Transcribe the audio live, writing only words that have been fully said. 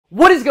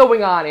What is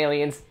going on,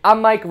 aliens?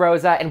 I'm Mike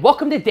Rosa, and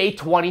welcome to day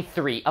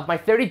 23 of my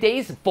 30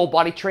 days of full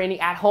body training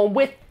at home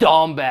with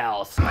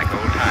dumbbells. Like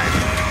old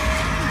times.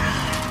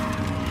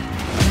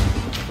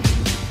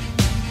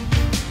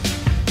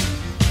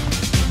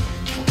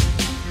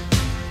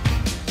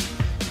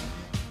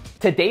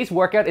 Today's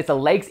workout is a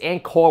legs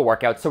and core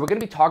workout, so we're going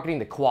to be targeting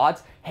the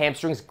quads,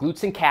 hamstrings,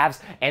 glutes and calves,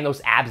 and those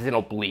abs and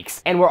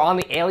obliques. And we're on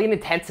the alien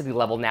intensity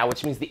level now,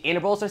 which means the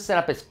intervals are set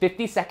up as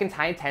 50 seconds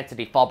high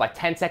intensity, followed by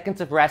 10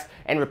 seconds of rest,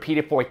 and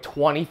repeated for a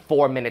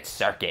 24-minute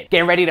circuit.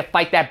 Get ready to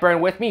fight that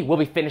burn with me. We'll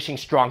be finishing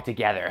strong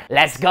together.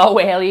 Let's go,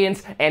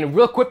 aliens! And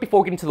real quick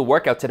before we get into the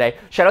workout today,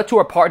 shout out to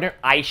our partner,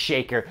 Ice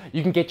Shaker.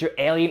 You can get your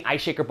alien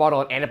ice shaker bottle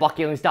on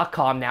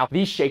anabolic now.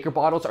 These shaker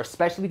bottles are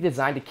specially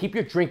designed to keep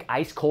your drink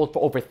ice cold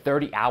for over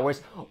 30 hours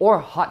or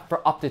hot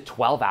for up to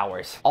 12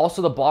 hours.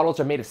 Also, the bottles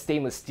are made of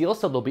stainless steel,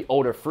 so they'll be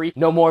odor free.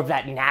 No more of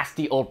that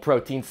nasty old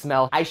protein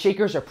smell. Ice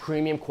shakers are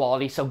premium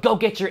quality, so go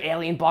get your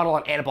alien bottle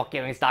on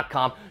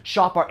anabolic.com.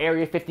 Shop our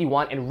Area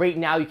 51, and right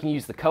now you can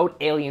use the code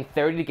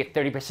ALIEN30 to get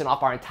 30%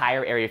 off our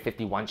entire Area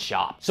 51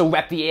 shop. So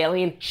rep the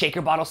alien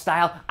shaker bottle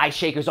style. Ice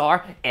shakers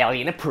are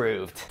alien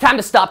approved. Time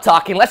to stop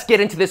talking. Let's get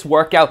into this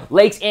workout.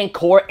 Legs and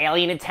core,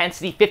 alien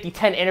intensity,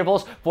 50-10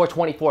 intervals for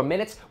 24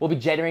 minutes. We'll be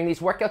generating these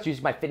workouts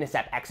using my fitness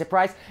app,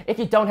 Exerprise. If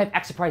you don't have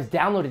Exerprise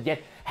downloaded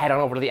yet, head on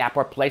over to the app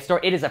or Play Store.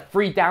 It is a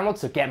free download,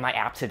 so get my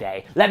app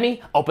today. Let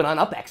me open on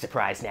up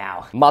Exerprise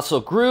now. Muscle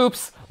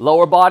groups,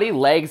 lower body,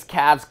 legs,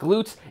 calves,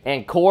 glutes,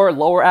 and core,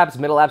 lower abs,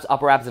 middle abs,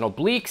 upper abs, and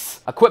obliques.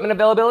 Equipment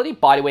availability,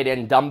 bodyweight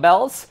and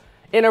dumbbells.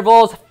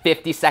 Intervals,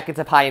 50 seconds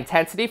of high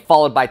intensity,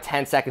 followed by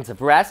 10 seconds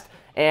of rest,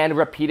 and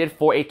repeated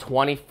for a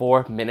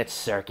 24-minute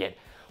circuit.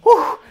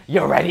 Whew,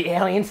 you ready,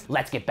 aliens?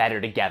 Let's get better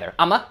together.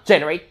 I'ma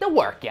generate the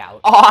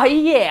workout. Oh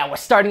yeah, we're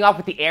starting off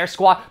with the air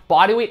squat,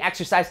 bodyweight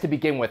exercise to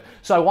begin with.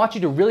 So I want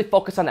you to really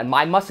focus on that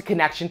mind-muscle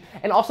connection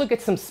and also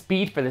get some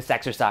speed for this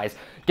exercise.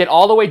 Get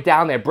all the way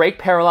down there, break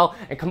parallel,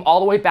 and come all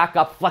the way back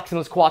up, flexing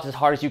those quads as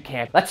hard as you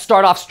can. Let's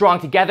start off strong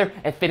together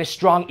and finish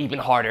strong even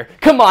harder.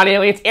 Come on,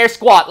 aliens, air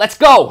squat, let's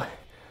go.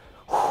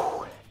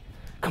 Whew.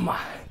 Come on.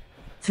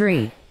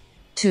 3,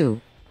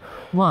 2,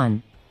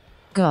 1.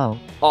 Go.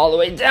 All the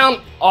way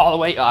down, all the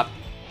way up.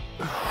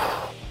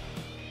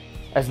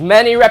 As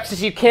many reps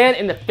as you can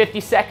in the 50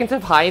 seconds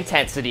of high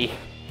intensity.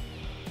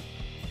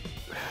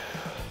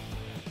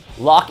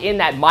 Lock in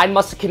that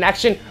mind-muscle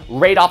connection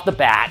right off the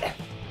bat.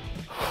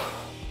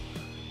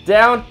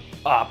 Down,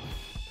 up.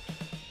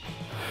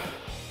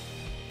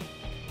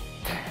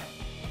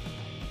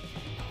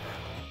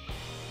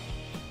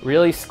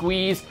 Really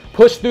squeeze,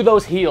 push through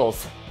those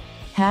heels.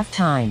 Half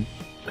time.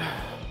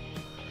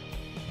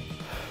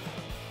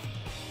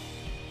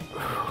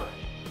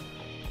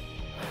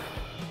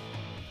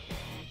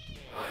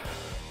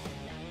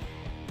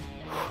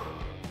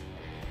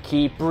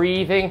 Keep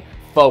breathing,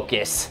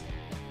 focus.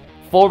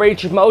 Full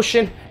range of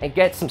motion and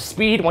get some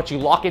speed once you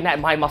lock in that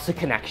mind-muscle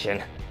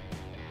connection.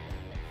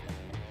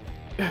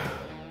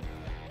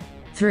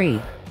 3,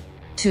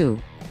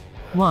 2,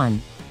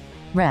 1.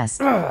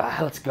 Rest.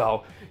 Let's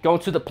go.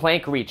 Going to the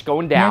plank reach,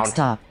 going down. Next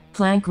up,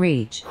 plank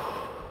reach.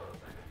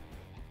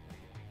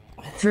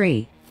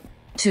 3,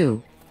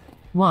 2,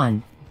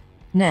 1.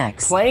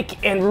 Next.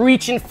 Plank and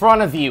reach in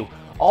front of you.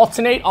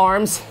 Alternate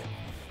arms.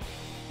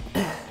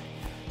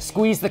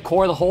 Squeeze the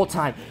core the whole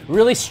time.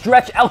 Really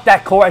stretch out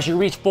that core as you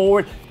reach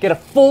forward. Get a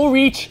full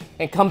reach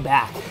and come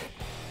back.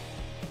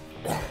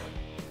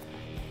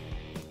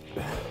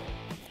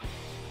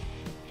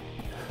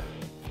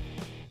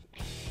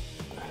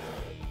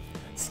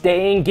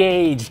 Stay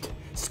engaged.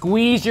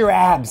 Squeeze your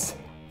abs.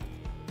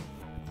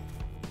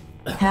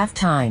 Half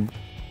time.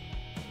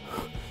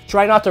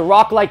 Try not to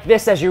rock like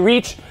this as you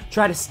reach.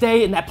 Try to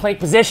stay in that plank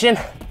position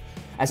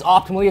as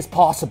optimally as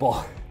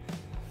possible.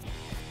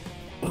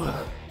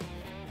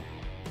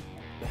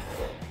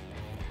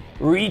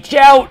 Reach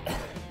out.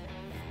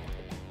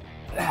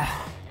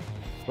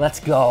 Let's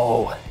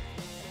go.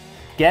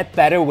 Get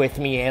better with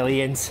me,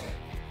 aliens.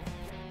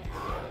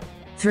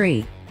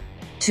 3,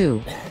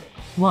 2,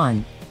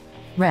 1.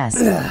 Rest.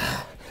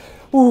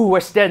 Ooh, we're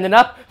standing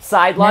up.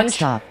 Side lunge.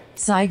 Next up,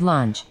 side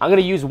lunge. I'm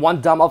gonna use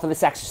one dumbbell for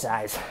this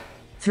exercise.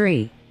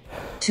 3,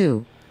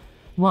 2,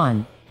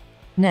 1.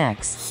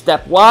 Next.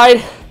 Step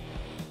wide.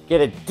 Get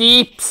a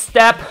deep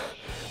step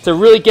to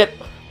really get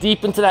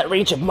deep into that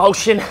range of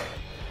motion.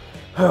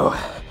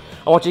 I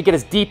want you to get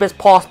as deep as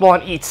possible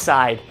on each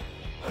side.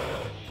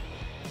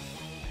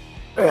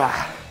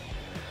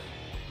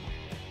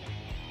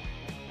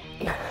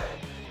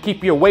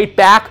 Keep your weight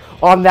back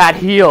on that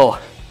heel.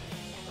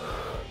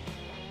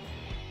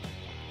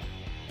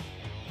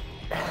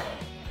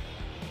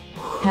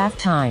 Half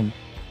time.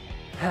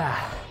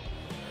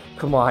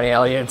 Come on,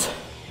 aliens.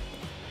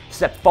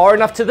 Step far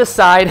enough to the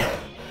side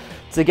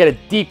to get a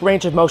deep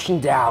range of motion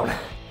down.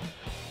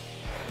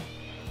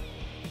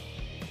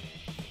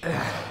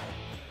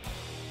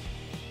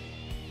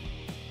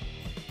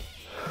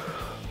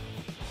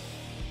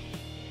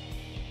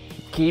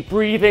 Keep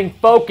breathing,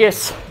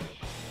 focus.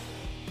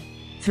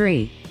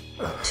 3,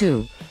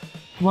 2,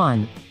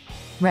 1.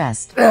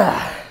 Rest.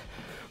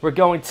 We're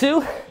going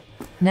to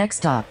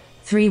Next up,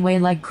 three-way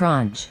leg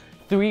crunch.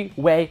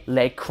 three-way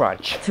leg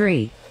crunch.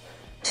 3,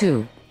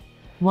 2,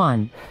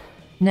 1.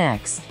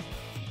 Next.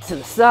 To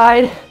the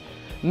side,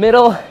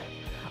 middle,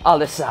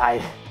 other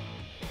side.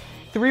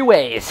 3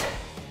 ways.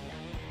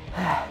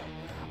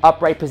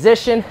 Upright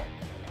position,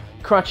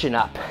 crunching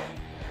up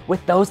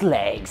with those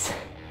legs.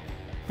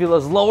 Feel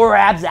those lower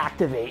abs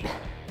activate.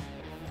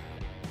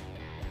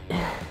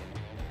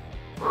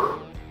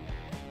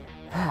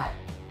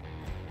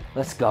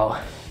 Let's go.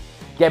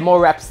 Get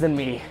more reps than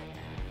me.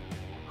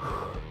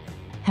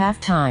 Half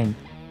time.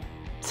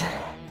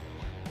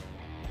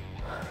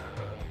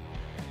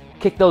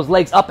 Kick those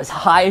legs up as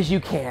high as you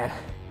can.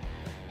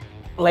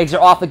 Legs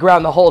are off the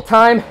ground the whole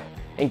time,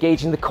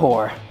 engaging the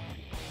core.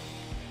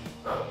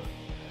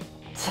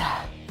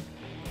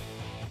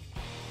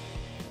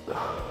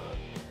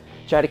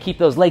 Try to keep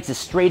those legs as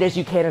straight as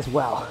you can as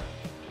well.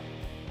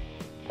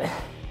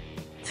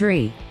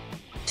 3,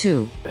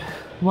 2,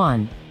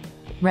 1.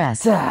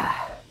 Rest.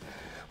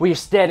 When you're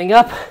standing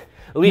up,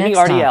 leaning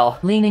Next RDL.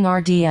 up, leaning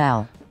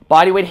RDL.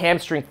 Bodyweight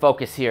hamstring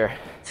focus here.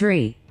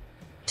 3,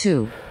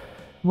 2,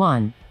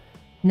 1.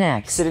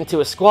 Next. Sit into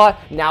a squat.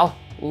 Now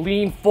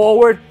lean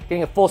forward,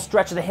 getting a full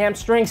stretch of the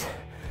hamstrings,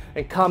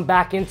 and come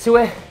back into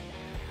it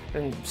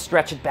and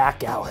stretch it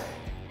back out.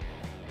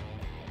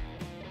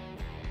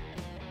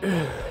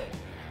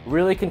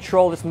 Really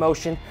control this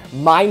motion,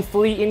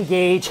 mindfully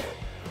engage,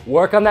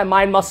 work on that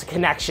mind-muscle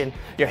connection.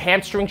 Your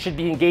hamstring should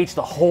be engaged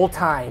the whole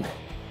time.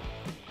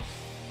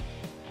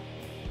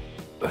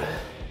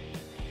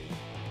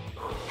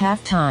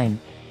 Half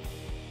time.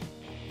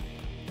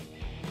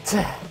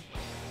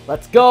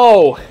 Let's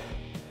go.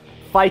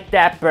 Fight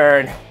that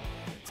burn.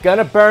 It's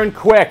gonna burn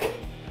quick.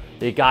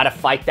 You gotta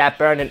fight that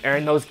burn and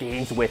earn those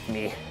gains with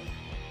me.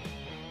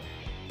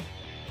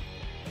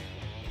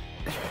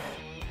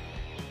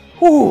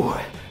 Whew.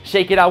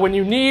 Shake it out when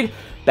you need.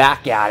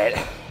 Back at it.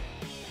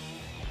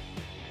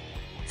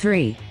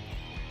 3,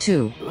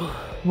 2,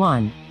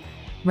 1.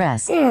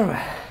 Rest.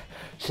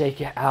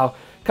 Shake it out.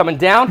 Coming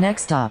down.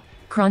 Next up,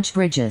 crunch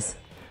bridges.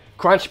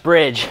 Crunch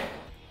bridge.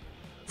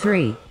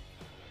 3,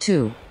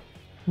 2,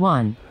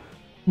 1.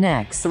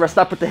 Next. So rest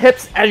up with the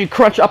hips as you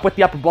crunch up with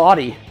the upper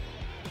body.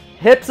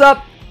 Hips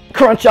up,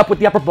 crunch up with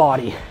the upper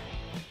body.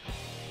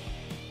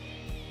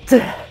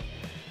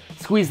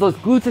 Squeeze those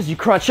glutes as you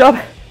crunch up.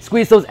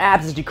 Squeeze those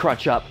abs as you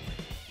crunch up.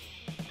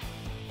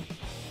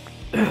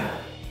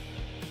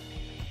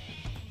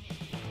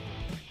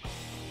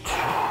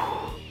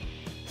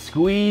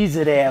 Squeeze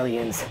it,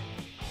 aliens.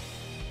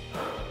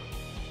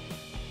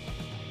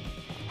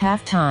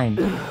 Half time.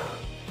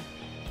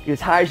 Get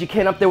as high as you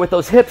can up there with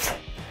those hips.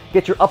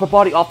 Get your upper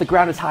body off the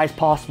ground as high as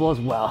possible as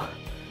well.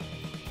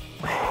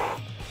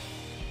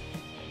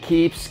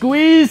 Keep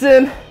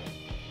squeezing.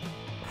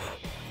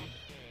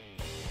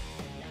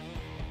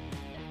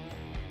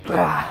 Come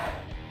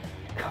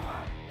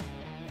on.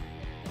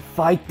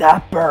 Fight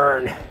that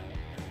burn.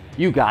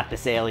 You got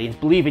this, aliens.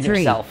 Believe in 3,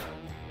 yourself.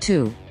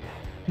 2,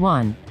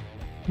 1.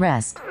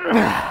 Rest.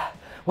 Wow,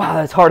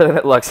 that's harder than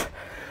it looks.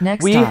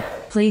 Next up,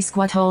 please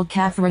squat hold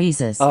calf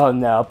raises. Oh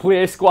no,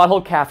 please squat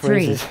hold calf 3,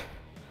 raises.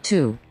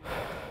 2,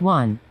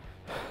 1.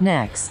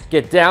 Next.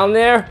 Get down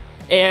there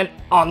and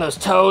on those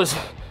toes,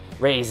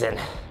 raising.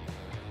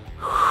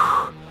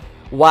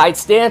 Wide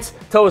stance,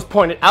 toes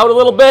pointed out a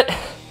little bit,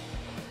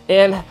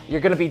 and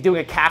you're gonna be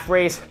doing a calf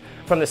raise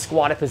from the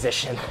squatted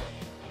position.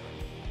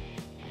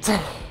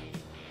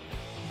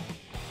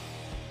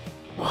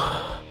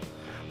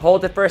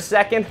 Hold it for a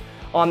second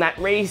on that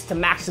raise to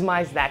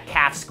maximize that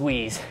calf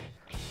squeeze.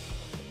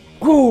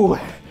 Ooh,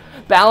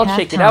 balance, Half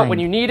shake it out time. when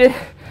you need it,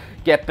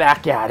 get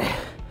back at it.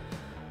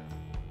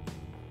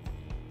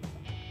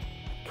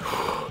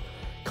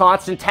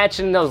 Constant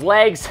tension in those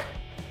legs.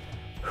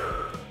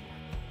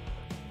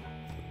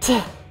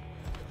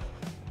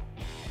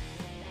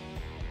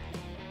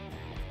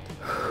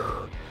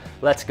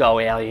 Let's go,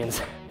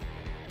 aliens.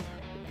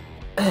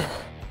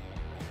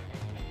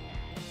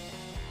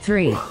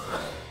 3,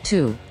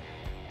 2,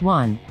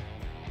 1.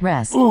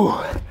 Rest. Ooh,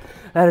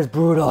 that is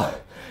brutal.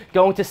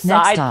 Going to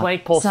side Next up,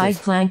 plank pulses. side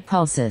plank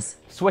pulses.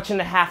 Switching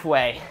to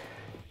halfway.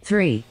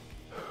 3,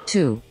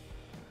 2,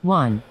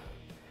 1.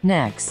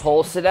 Next.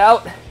 Pulse it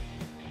out.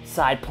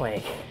 Side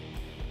plank.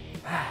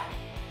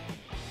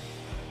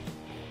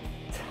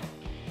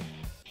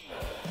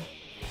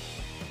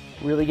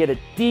 Really get a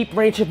deep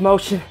range of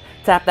motion.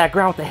 Tap that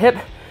ground with the hip.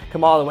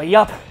 Come all the way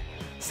up.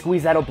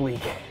 Squeeze that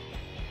oblique.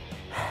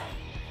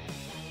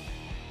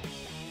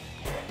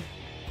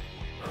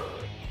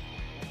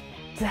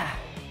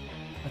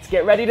 Let's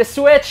get ready to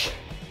switch.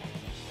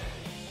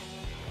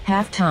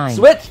 Half time.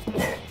 Switch.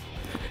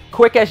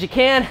 Quick as you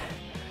can.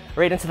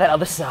 Right into that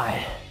other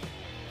side.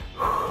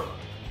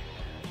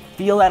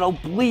 Feel that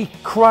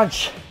oblique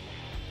crunch.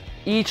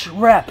 Each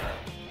rep.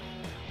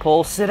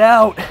 Pulse it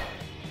out.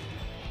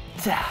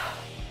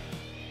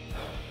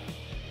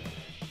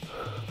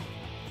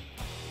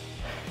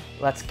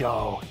 Let's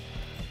go.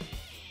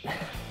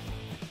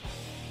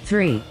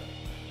 3,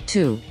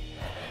 2,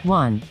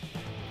 1.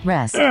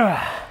 Rest.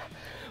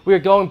 we're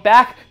going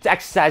back to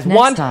exercise Next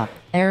 1. up,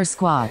 air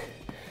squat.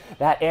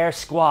 That air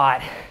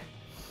squat.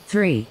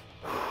 3,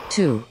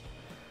 2,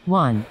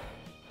 1.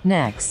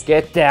 Next.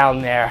 Get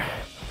down there.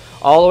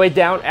 All the way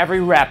down every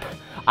rep.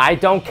 I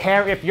don't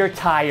care if you're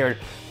tired.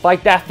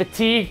 Fight that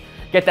fatigue,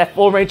 get that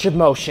full range of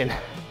motion.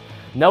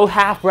 No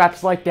half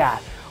reps like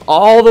that.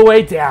 All the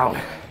way down.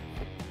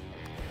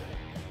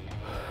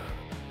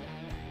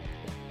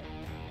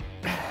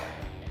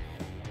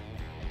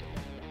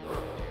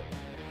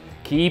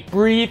 Keep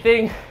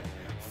breathing.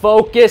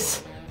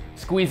 Focus.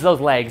 Squeeze those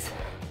legs.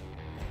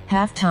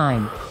 Half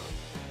time.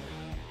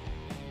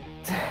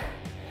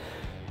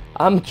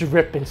 I'm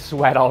dripping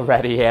sweat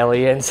already,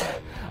 aliens.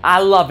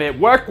 I love it.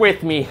 Work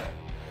with me.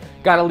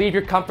 Gotta leave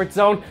your comfort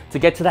zone to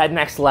get to that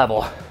next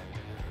level.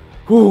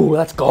 Whew,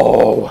 let's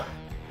go.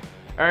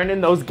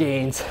 Earning those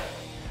gains.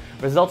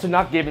 Results are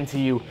not given to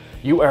you.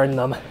 You earn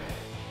them.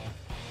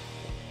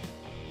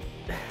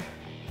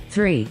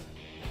 3,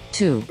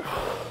 2,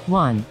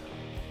 1.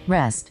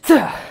 Rest.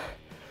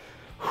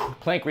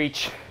 Plank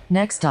reach.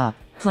 Next up,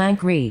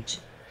 plank reach.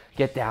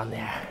 Get down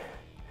there.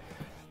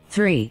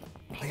 3,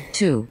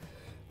 2,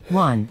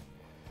 1.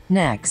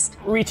 Next.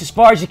 Reach as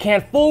far as you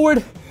can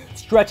forward.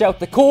 Stretch out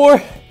the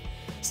core.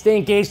 Stay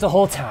engaged the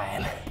whole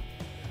time.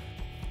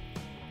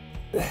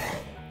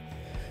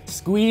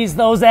 Squeeze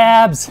those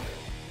abs.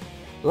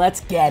 Let's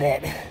get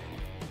it.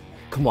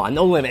 Come on,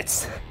 no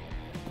limits.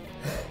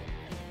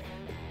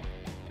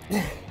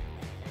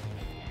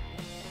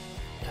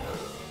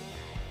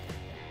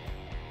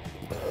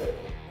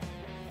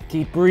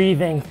 Keep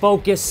breathing,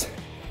 focus.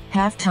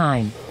 Half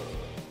time.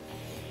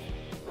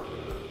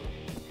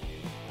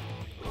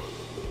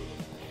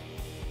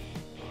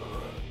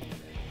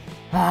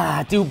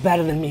 Do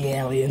better than me,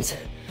 aliens.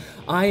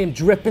 I am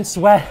dripping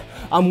sweat.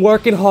 I'm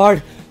working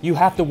hard. You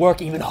have to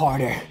work even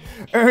harder.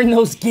 Earn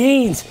those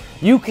gains.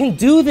 You can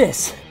do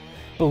this.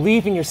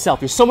 Believe in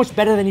yourself. You're so much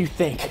better than you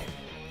think.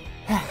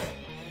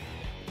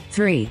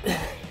 3,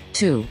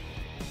 2,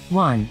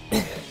 1.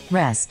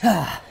 Rest.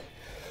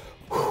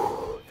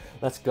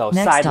 Let's go.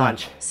 Next Side up,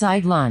 lunge.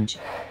 side lunge.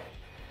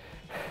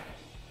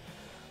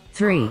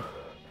 3,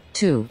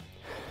 2,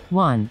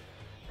 1.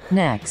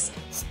 Next.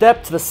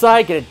 Step to the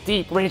side, get a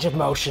deep range of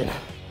motion.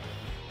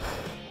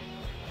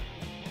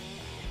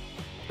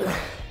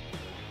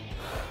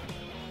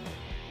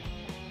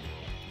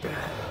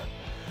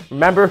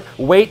 Remember,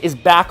 weight is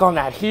back on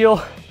that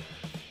heel.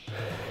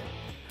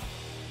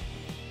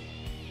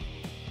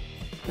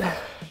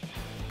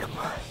 Come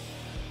on.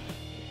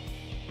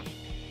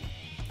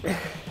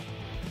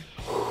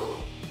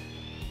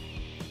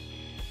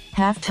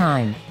 Half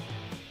time.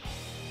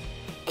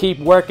 Keep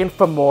working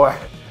for more.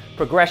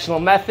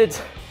 Progressional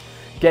methods,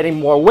 getting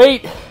more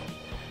weight,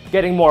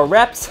 getting more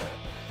reps,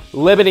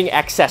 limiting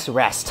excess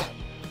rest.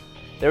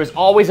 There is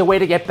always a way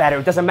to get better.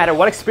 It doesn't matter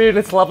what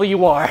experience level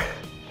you are.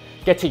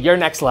 Get to your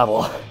next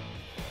level.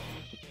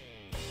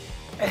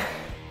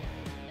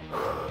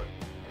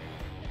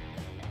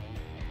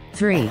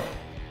 3,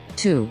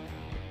 2,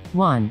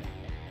 1.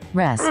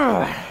 Rest.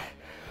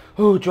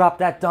 Ooh, drop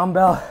that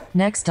dumbbell.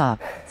 Next up,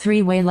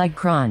 3-way leg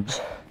crunch.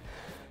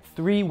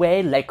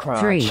 3-way leg crunch.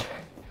 3,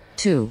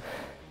 2,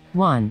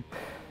 1.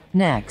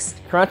 Next.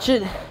 Crunch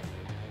it,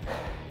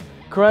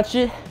 crunch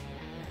it,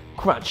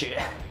 crunch it.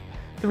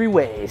 3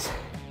 ways.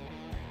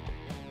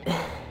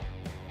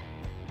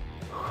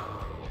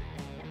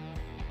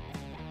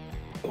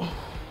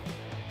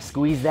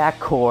 Squeeze that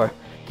core.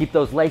 Keep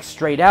those legs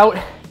straight out.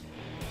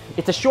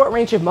 It's a short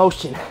range of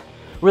motion,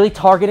 really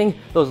targeting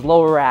those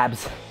lower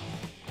abs.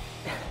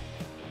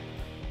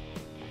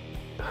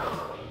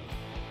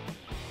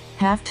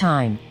 Half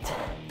time.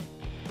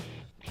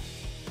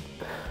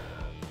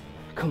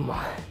 Come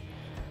on.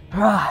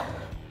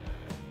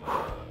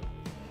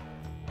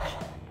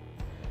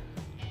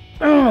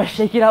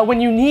 Shake it out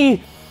when you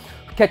need.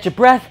 Catch your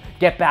breath,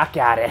 get back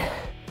at it.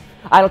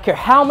 I don't care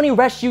how many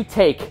rests you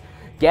take.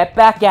 Get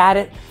back at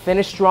it,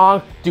 finish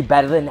strong, do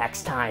better the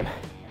next time.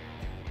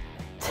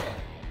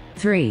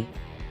 3,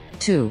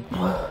 2,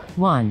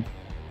 1.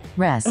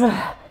 Rest.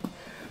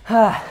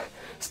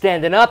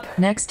 Standing up.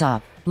 Next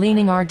up,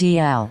 leaning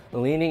RDL.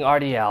 Leaning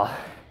RDL.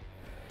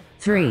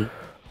 3,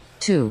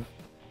 2,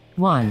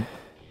 1.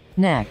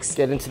 Next.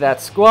 Get into that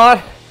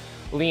squat.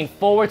 Lean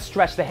forward,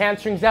 stretch the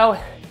hamstrings out,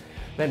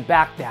 then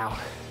back down.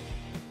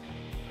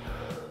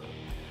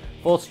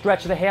 Full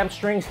stretch of the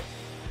hamstrings,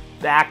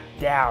 back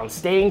down.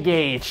 Stay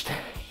engaged.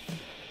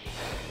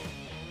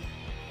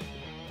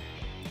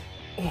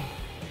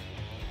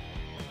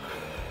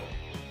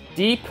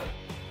 Deep,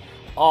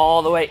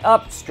 all the way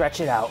up, stretch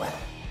it out.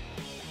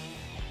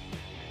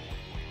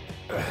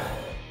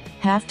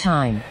 Half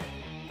time.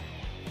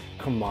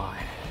 Come on.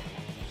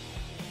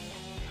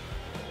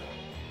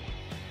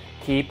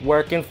 Keep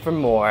working for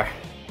more.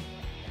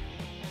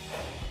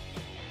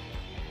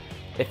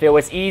 If it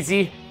was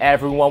easy,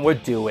 everyone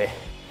would do it.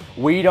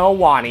 We don't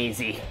want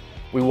easy.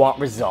 We want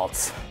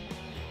results.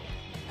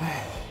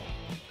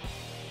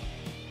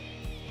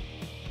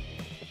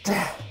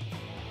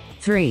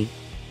 3,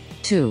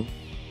 2,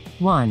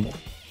 1.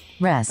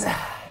 Rest.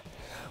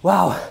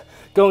 Wow.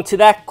 Going to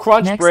that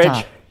crunch Next bridge.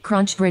 up,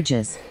 crunch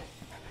bridges.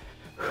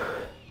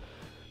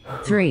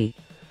 3,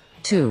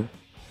 2,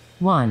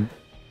 1.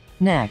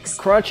 Next.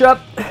 Crunch up,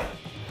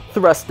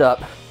 thrust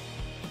up.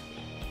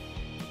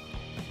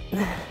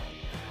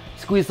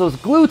 Squeeze those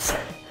glutes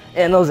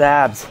and those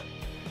abs.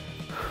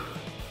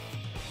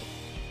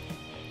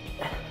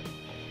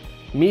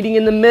 Meeting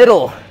in the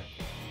middle.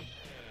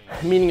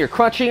 Meaning you're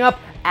crunching up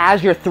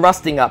as you're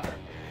thrusting up.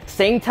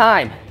 Same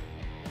time.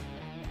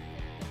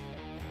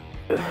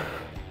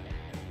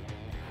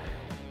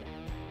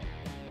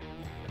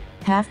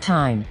 Half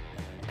time.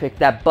 Pick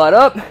that butt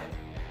up.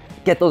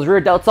 Get those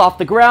rear delts off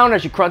the ground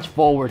as you crunch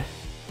forward.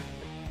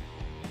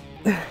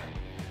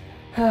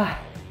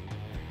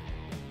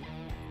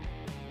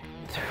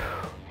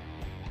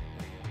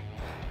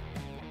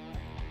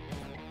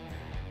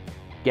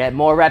 Get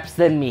more reps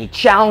than me.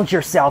 Challenge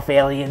yourself,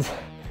 aliens.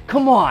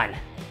 Come on.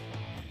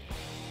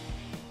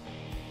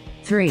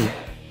 3,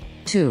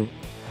 2,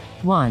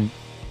 1.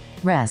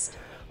 Rest.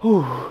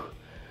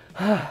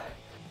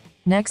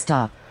 Next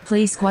up,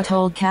 plie squat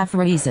hold calf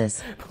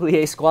raises.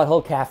 Plie squat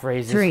hold calf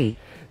raises. 3,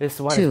 This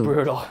one 2, is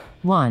brutal.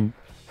 1.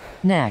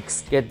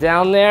 Next. Get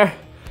down there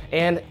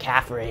and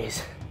calf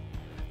raise.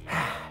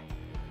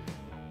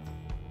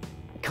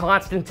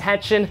 Constant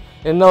tension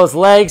in those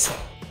legs.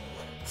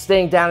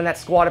 Staying down in that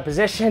squatted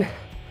position.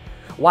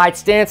 Wide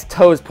stance,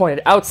 toes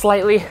pointed out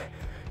slightly.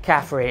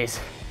 Calf raise.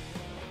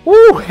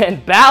 Woo,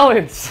 and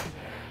balance.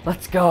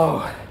 Let's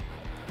go.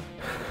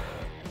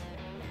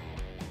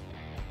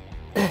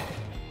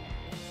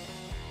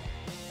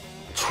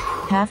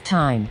 Half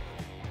time.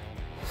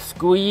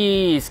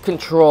 Squeeze,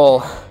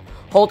 control.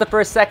 Hold it for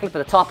a second at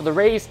the top of the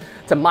raise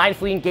to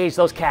mindfully engage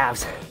those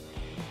calves.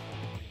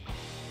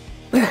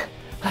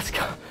 Let's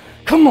go.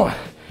 Come on.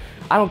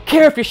 I don't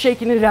care if you're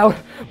shaking it out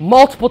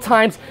multiple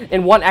times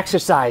in one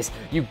exercise.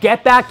 You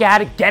get back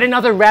at it, get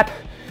another rep,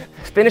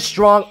 finish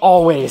strong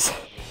always.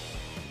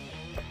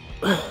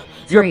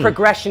 Your 3,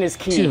 progression is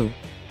key. 2,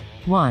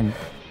 1.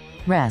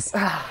 Rest.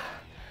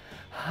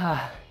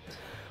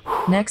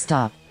 Next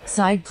up,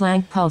 side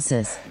plank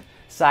pulses.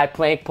 Side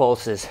plank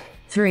pulses.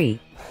 3,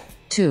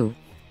 2,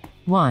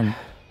 1.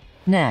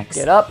 Next.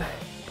 Get up,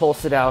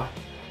 pulse it out.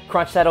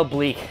 Crunch that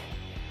oblique.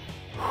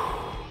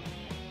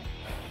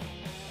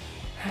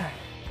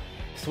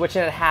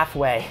 Switching it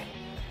halfway.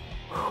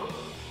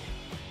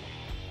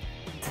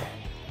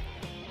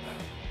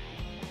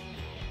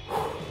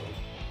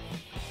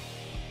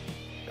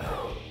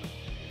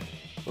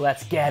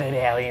 Let's get it,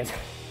 aliens.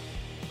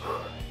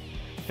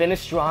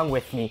 Finish strong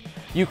with me.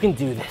 You can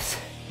do this.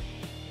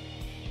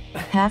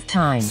 Half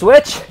time.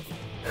 Switch.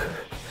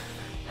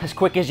 As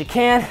quick as you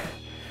can.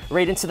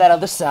 Right into that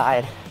other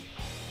side.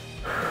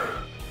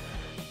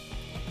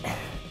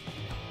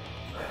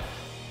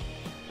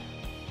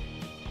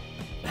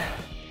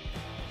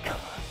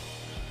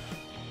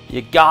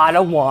 You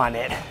gotta want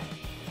it.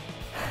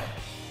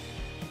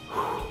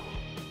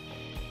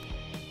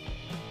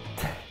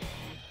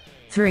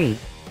 Three,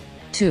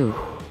 2,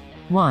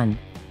 1.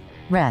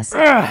 Rest.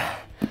 Back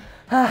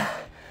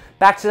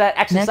to that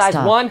exercise Next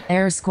up, 1.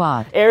 air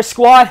squat. Air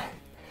squat.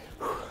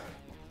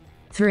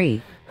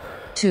 3,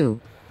 2,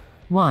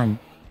 1.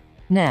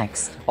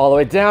 Next. All the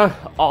way down,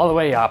 all the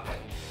way up.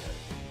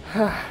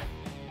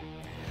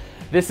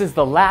 This is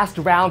the last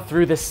round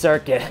through this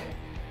circuit.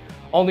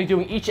 Only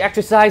doing each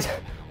exercise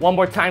one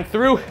more time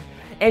through,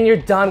 and you're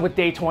done with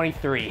day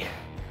 23.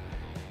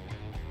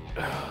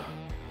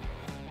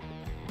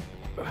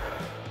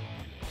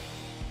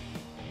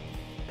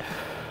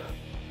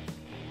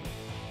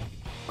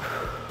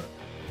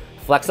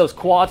 Flex those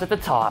quads at the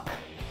top.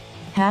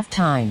 Half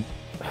time.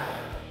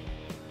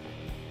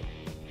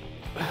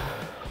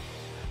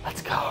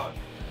 Let's go.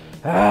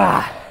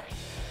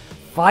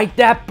 Fight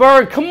that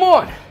burn, come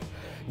on.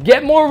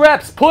 Get more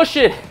reps, push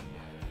it.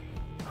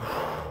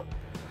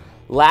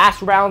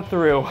 Last round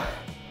through.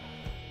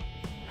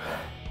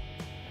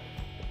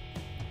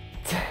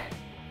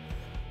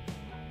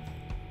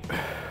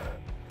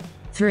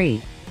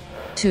 Three,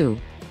 2,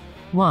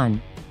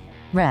 1.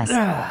 Rest.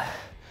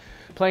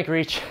 Plank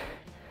reach.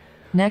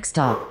 Next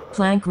up,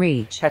 plank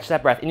reach. Catch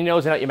that breath in your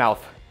nose and out your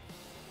mouth.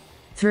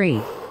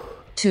 3,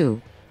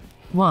 2,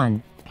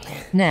 1.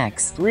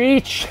 Next.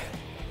 Reach.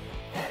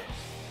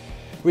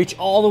 Reach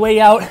all the way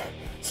out.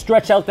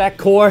 Stretch out that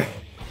core.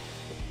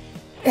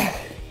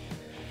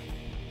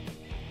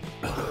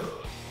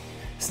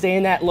 Stay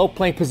in that low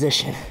plank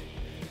position.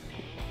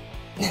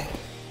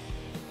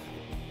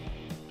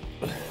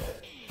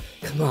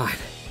 Come on.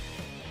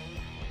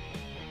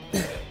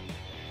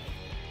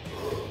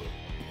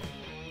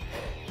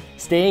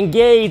 Stay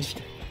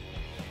engaged.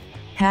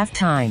 Half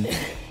time.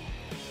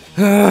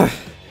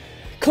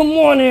 Come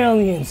on,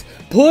 aliens.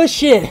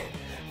 Push it.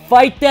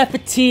 Fight that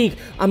fatigue.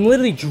 I'm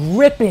literally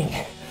dripping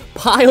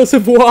piles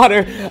of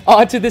water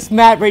onto this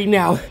mat right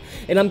now,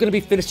 and I'm gonna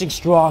be finishing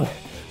strong.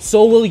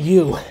 So will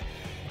you.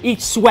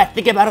 Each sweat,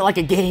 think about it like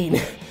a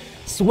gain.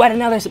 Sweat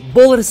another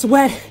bullet of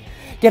sweat,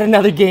 get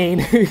another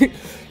gain.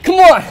 Come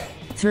on.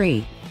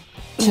 3,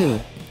 2,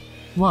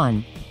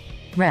 1.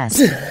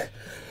 Rest.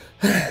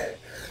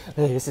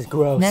 This is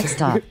gross.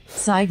 Next up,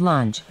 side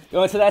lunge.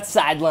 Go into that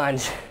side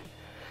lunge.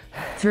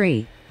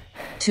 3,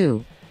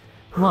 2,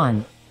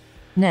 1.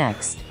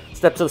 Next.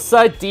 Step to the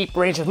side, deep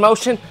range of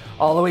motion,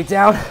 all the way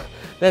down,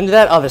 then to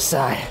that other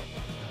side.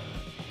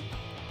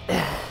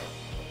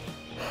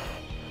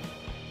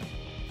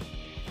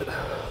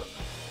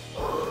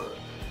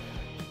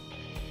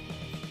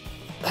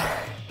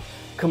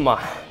 Come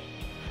on.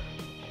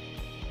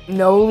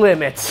 No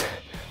limits.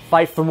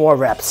 Fight for more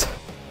reps.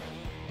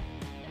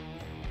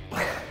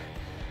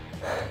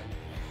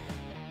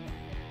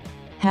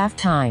 Half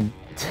time.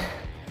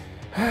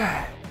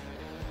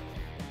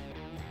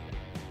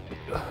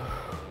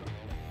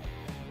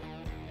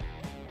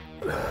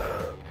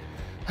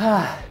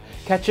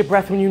 Catch your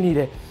breath when you need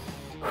it.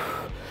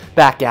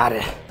 Back at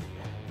it.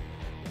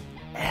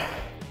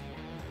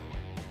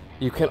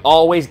 You can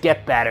always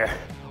get better.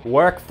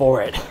 Work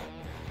for it.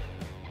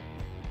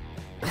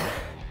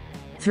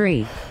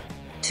 3,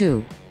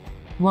 2,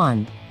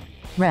 1.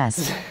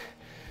 Rest.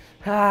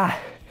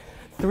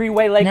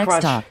 Three-way leg crunch.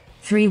 Next up,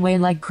 3-way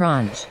leg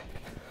crunch.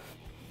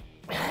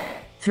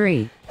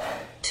 3,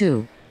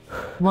 2,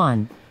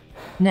 1.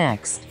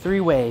 Next. 3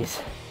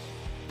 ways.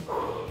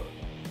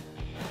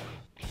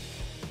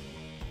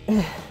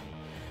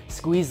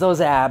 Squeeze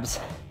those abs.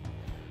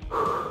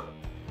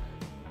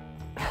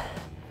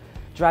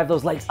 Drive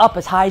those legs up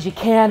as high as you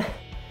can.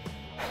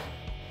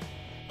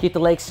 Keep the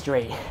legs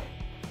straight.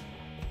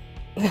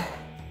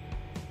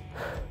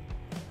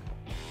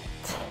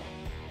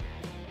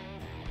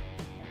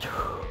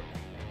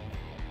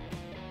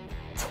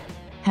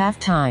 Half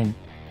time.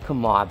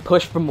 Come on,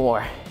 push for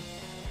more.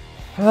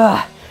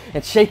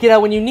 And shake it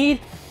out when you need.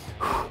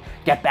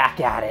 Get back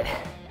at it.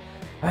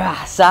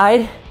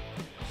 Side,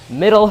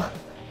 middle,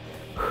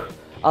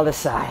 other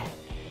side.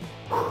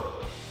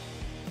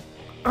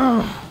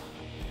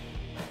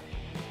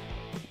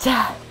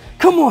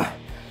 Come on.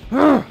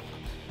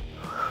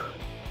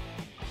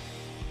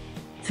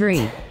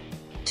 3,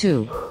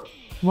 2,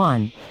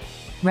 1.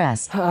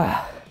 Rest.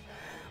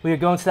 We are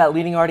going to that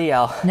leaning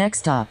RDL.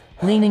 Next up,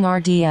 leaning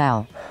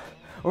RDL.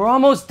 We're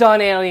almost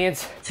done,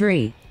 aliens.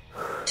 3,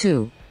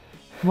 2,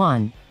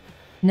 1.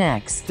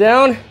 Next.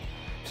 Down,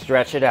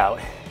 stretch it out.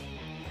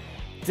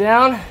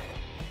 Down,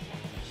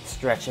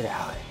 stretch it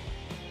out.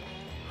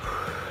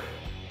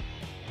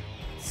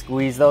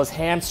 Squeeze those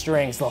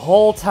hamstrings the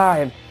whole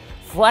time.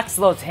 Flex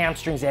those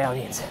hamstrings,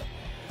 aliens.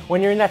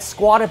 When you're in that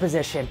squatted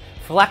position,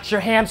 flex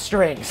your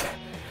hamstrings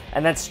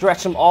and then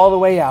stretch them all the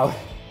way out.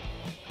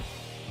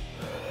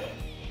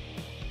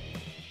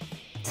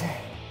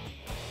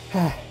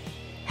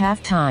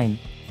 Half time.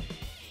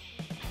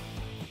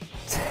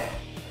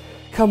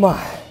 Come on.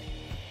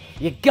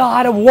 You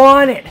gotta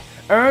want it.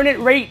 Earn it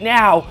right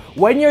now.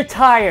 When you're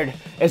tired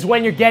is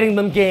when you're getting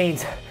them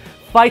gains.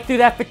 Fight through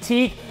that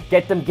fatigue.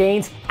 Get them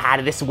gains out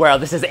of this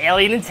world. This is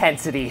alien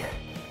intensity.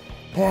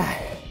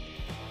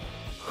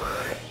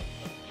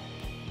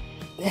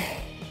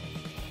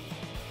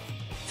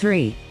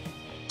 3,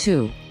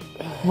 2,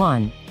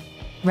 1.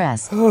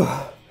 Rest.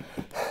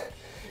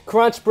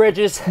 Crunch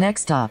bridges.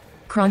 Next up,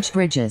 crunch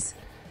bridges.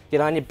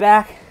 Get on your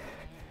back.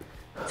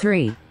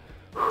 3,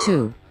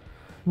 2,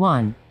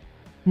 1.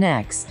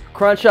 Next.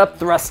 Crunch up,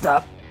 thrust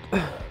up.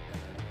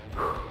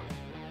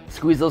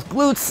 Squeeze those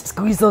glutes,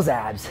 squeeze those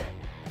abs.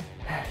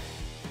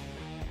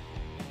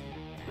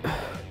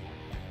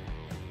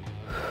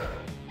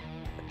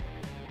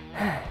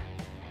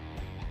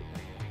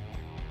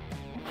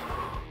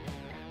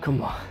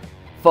 Come on,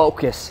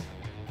 focus.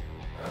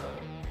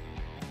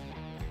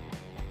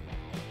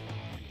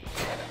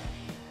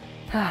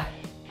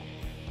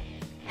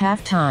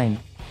 Half time.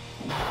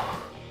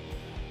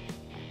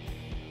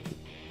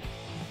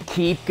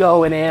 Keep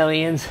going,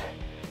 aliens.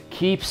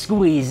 Keep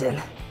squeezing.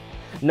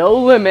 No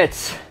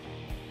limits.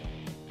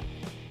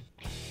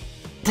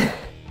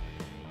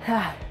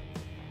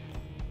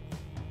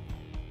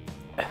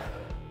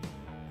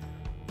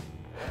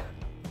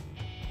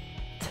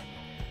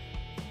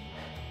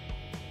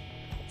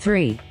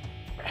 Three,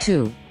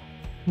 2,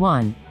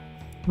 1.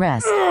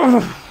 Rest.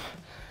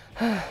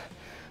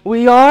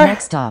 We are.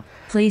 Next up,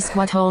 please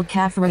squat hold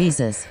calf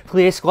raises.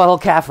 Please squat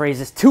hold calf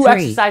raises. 2 3,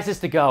 exercises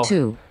to go.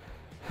 2,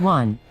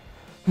 1.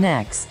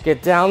 Next.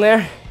 Get down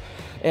there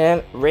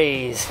and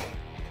raise.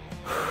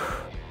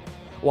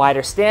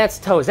 Wider stance,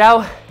 toes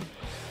out.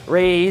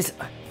 Raise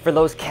for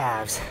those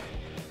calves.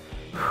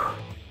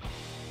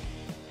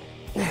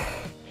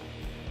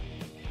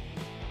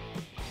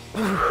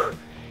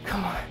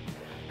 Come on.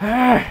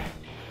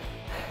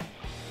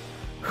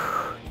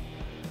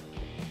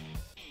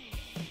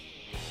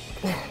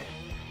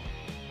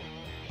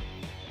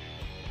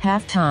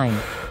 Half time.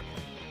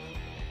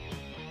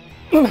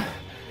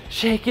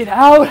 Shake it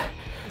out.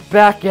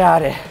 Back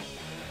at it.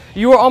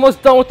 You are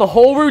almost done with the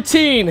whole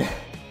routine.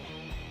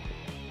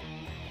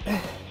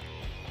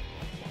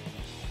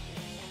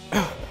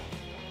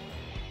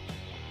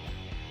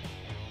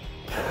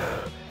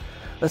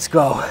 Let's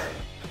go.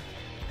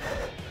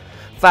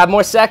 5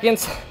 more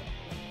seconds.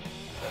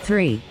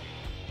 3,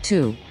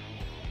 2,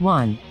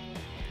 1.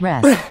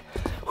 Rest.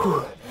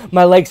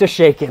 My legs are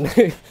shaking.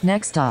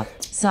 Next up,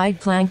 side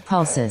plank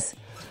pulses.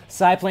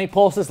 Side plank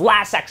pulses,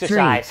 last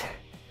exercise. 3,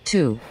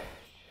 2,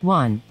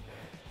 1.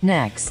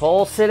 Next.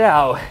 Pulse it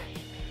out.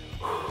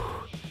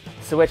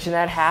 Switching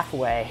that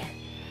halfway.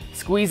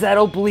 Squeeze that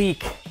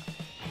oblique.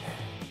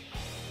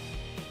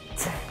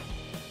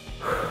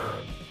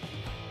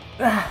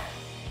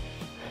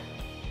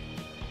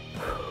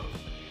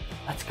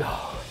 Let's go.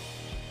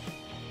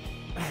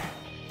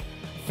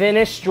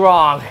 Finish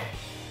strong.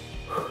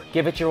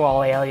 Give it your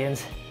all,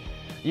 aliens.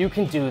 You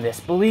can do this.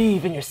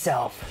 Believe in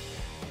yourself.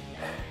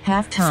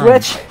 Half time.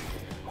 Switch.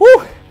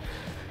 Woo.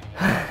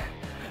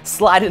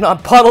 Sliding on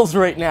puddles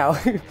right now.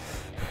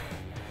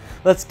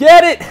 Let's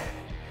get it.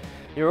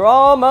 You're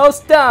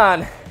almost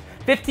done.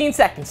 15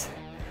 seconds.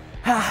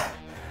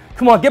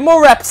 Come on, get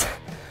more reps.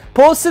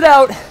 Pulse it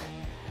out.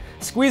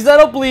 Squeeze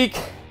that oblique.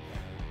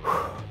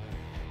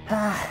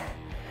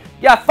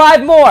 Yeah,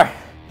 5 more.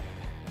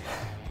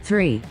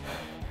 3,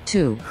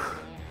 2,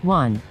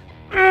 1.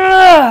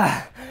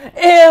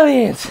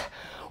 Aliens.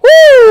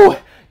 Woo!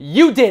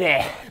 You did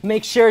it.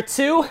 Make sure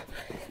to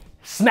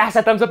smash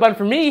that thumbs up button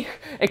for me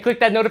and click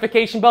that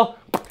notification bell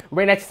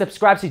right next to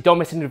subscribe so you don't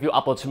miss any review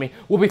uploads from me.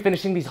 We'll be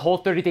finishing these whole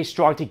 30 days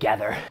strong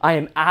together. I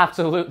am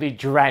absolutely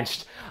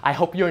drenched. I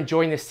hope you're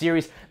enjoying this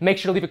series. Make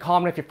sure to leave a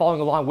comment if you're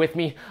following along with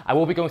me. I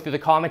will be going through the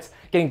comments,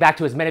 getting back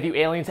to as many of you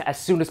aliens as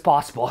soon as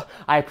possible.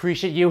 I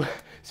appreciate you.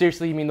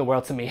 Seriously, you mean the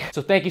world to me.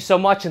 So thank you so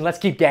much and let's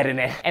keep getting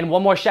it. And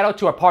one more shout out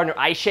to our partner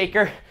Ice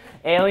Shaker.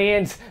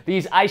 Aliens,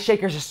 these ice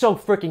shakers are so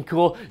freaking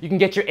cool. You can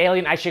get your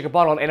alien ice shaker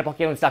bottle on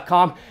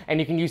anabolicaliens.com and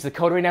you can use the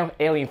code right now,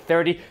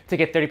 alien30, to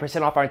get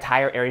 30% off our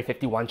entire Area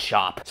 51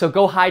 shop. So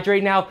go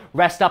hydrate now,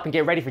 rest up, and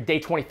get ready for day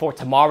 24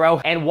 tomorrow.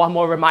 And one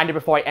more reminder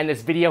before I end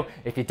this video,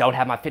 if you don't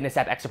have my fitness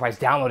app Exerprise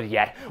downloaded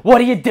yet,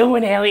 what are you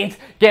doing, aliens?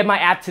 Get my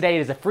app today.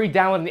 It is a free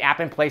download in the app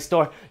and Play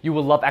Store. You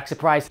will love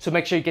Exerprise, so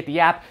make sure you get the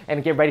app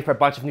and get ready for a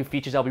bunch of new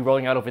features I'll be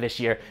rolling out over this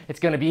year. It's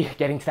gonna be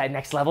getting to that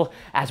next level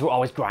as we're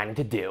always grinding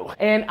to do.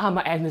 And I'm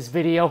gonna end this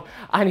video.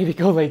 I need to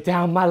go lay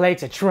down. My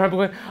legs are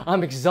trembling.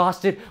 I'm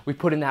exhausted. We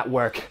put in that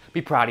work.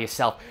 Be proud of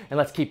yourself and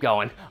let's keep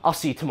going. I'll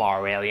see you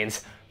tomorrow,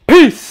 aliens.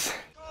 Peace!